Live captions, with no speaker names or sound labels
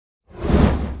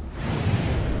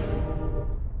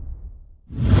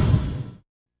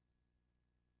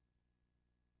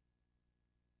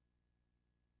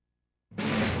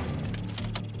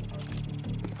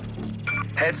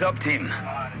Heads up, team.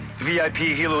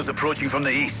 VIP helos approaching from the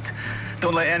east.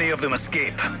 Don't let any of them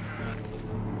escape.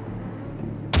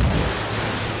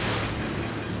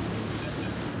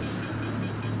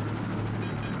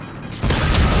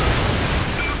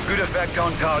 Good effect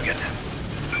on target.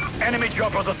 Enemy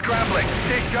choppers are scrambling.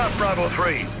 Stay sharp, Bravo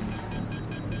 3.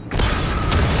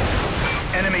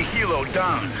 Enemy helo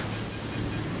down.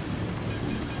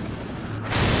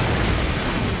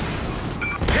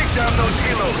 Take down those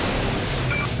helos.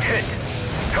 Hit.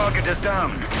 Target is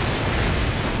down.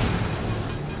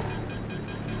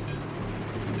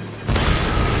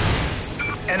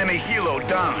 Enemy helo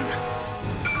down.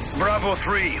 Bravo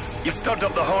 3, you've studded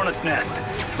up the Hornet's nest.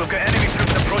 We've got enemy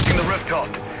troops approaching the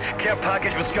rooftop. Care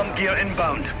package with jump gear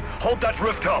inbound. Hold that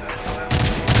rooftop.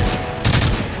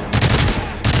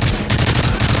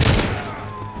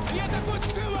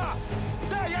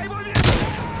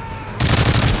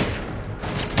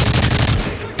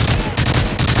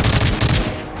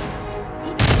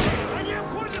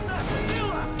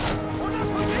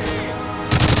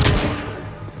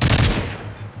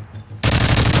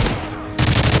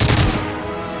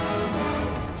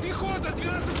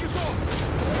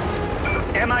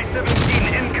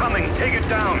 MI-17 incoming, take it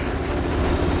down.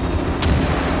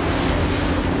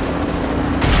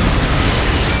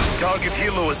 Target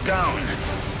helo is down.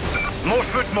 More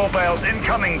foot mobiles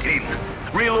incoming, team.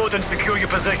 Reload and secure your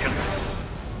position.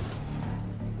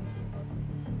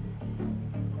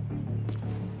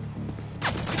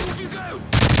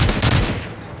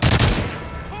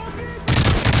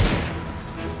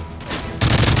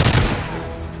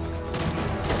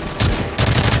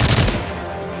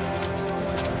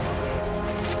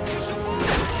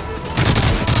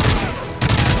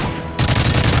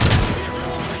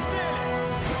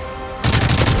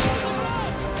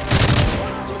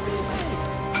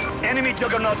 Enemy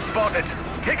juggernaut spotted.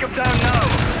 Take him down now.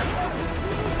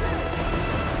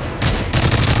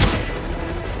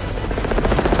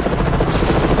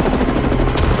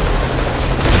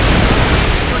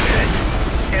 Good hit.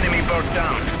 Enemy bird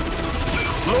down.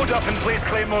 Load up and place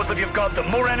claymores if you've got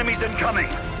them. More enemies incoming.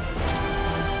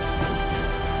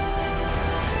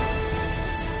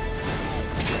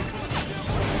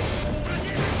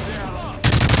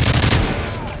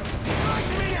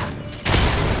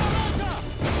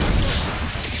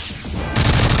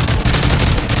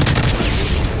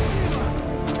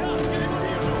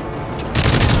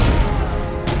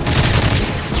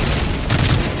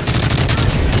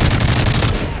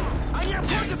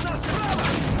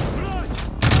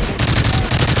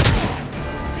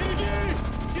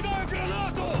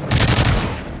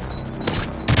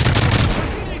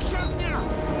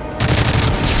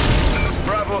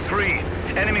 Bravo 3,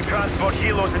 enemy transport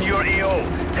helos in your AO.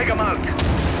 Take them out.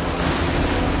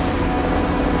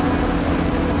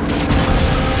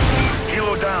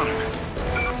 Helo down.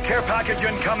 Care package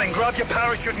incoming. Grab your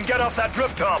parachute and get off that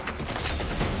rooftop.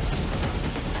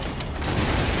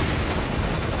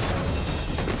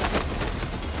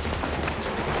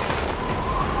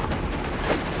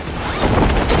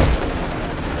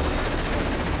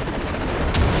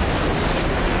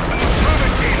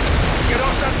 Moving, team. Get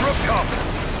off that rooftop.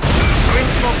 Green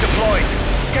smoke deployed.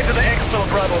 Get to the exfil,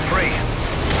 Bravo 3.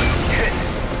 Hit.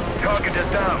 Target is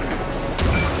down.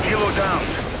 Helo down.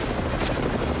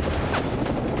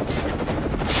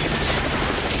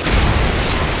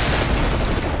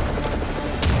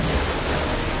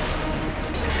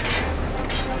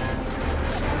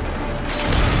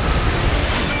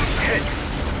 Hit.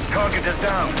 Target is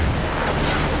down.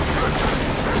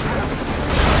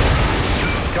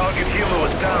 Target helo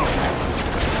is down.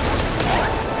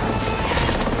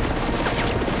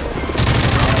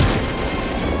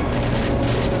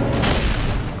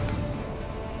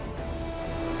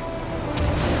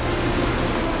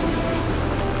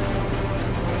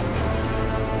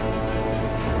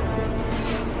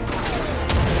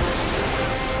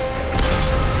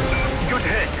 Good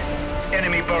hit.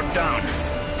 Enemy bird down.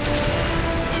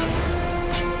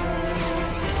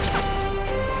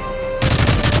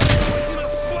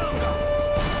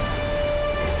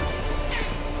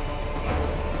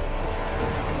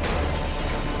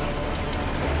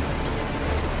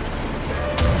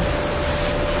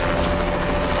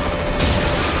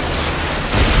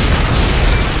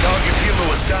 Target helo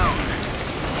is down.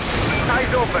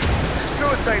 Eyes open.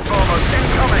 Suicide bombers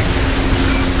incoming.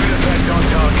 Good effect on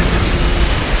target.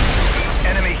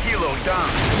 Enemy helo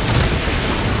down.